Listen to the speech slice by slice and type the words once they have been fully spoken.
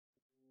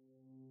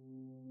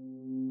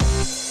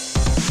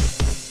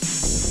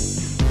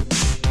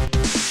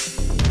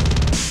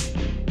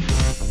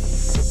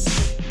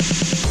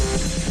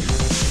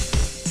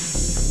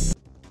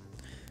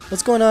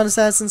What's going on,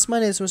 Assassins?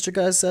 My name is Mr.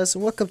 God Assassin.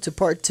 Welcome to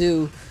part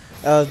 2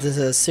 of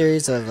the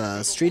series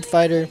of Street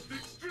Fighter.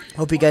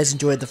 Hope you guys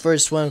enjoyed the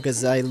first one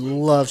because I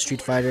love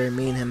Street Fighter.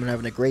 Me and him are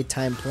having a great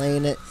time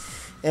playing it.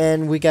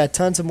 And we got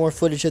tons of more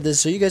footage of this,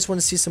 so you guys want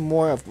to see some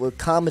more of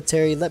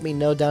commentary, let me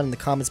know down in the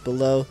comments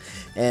below.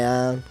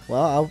 And,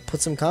 well, I'll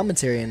put some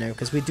commentary in there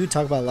because we do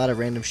talk about a lot of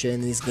random shit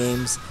in these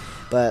games.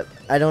 But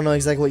I don't know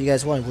exactly what you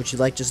guys want. Would you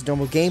like just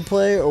normal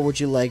gameplay or would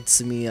you like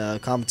some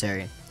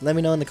commentary? Let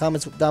me know in the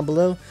comments down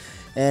below.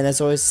 And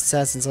as always,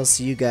 Assassins, I'll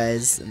see you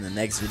guys in the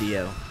next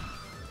video.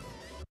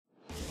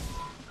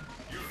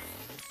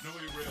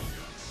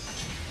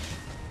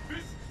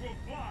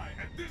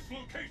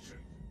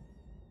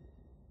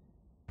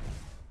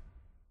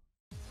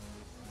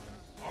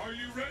 Are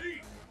you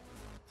ready?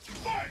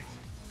 Fight!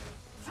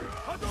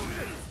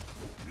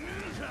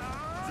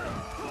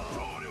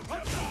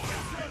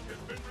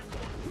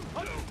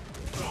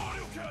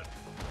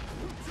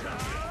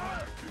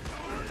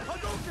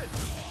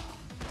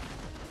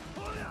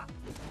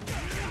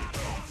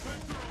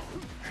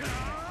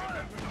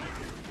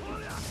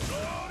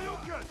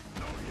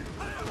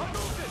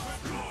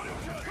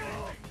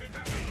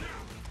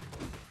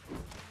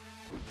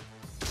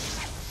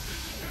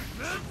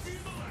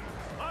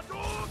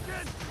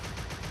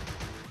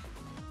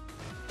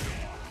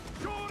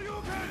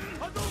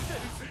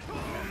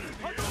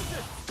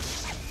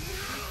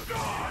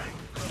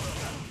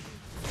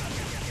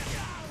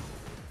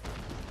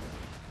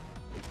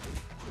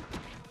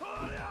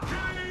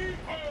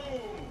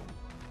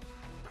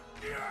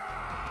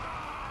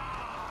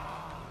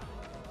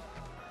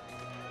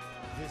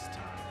 This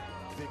time,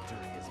 victory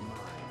is mine.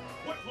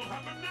 What will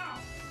happen now?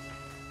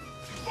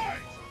 Fight!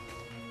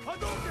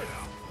 Hadouken!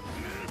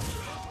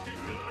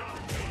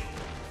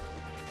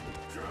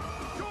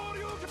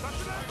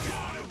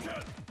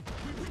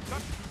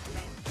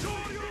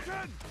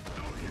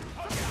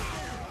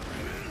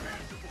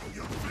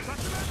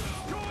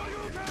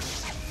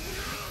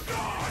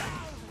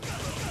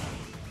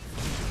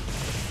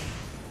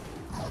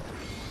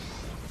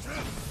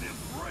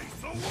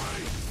 Embrace away!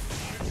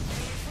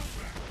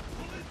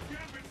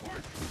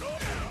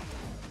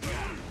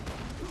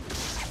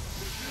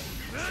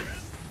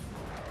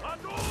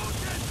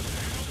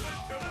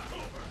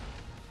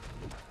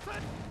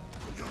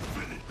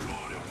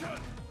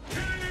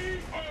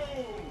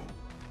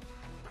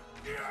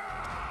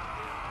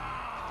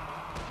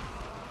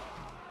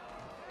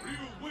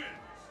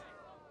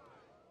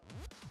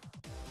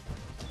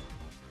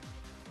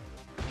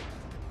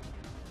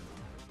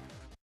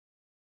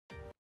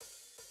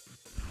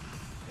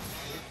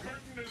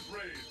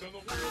 Raised on the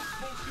world's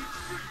most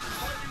extreme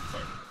fighting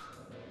tournament.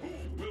 Who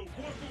will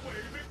walk away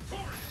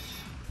victorious?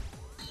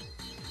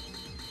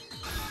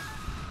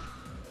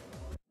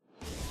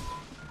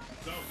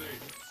 South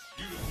Asia,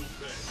 beautiful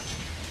day.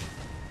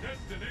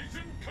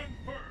 Destination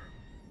confirmed.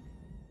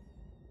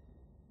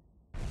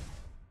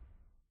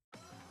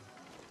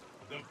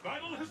 The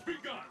battle has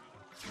begun.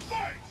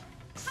 Fight!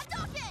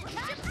 Hadouken!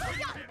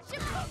 Shibuya!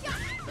 Shibuya!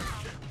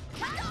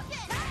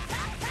 Hadouken!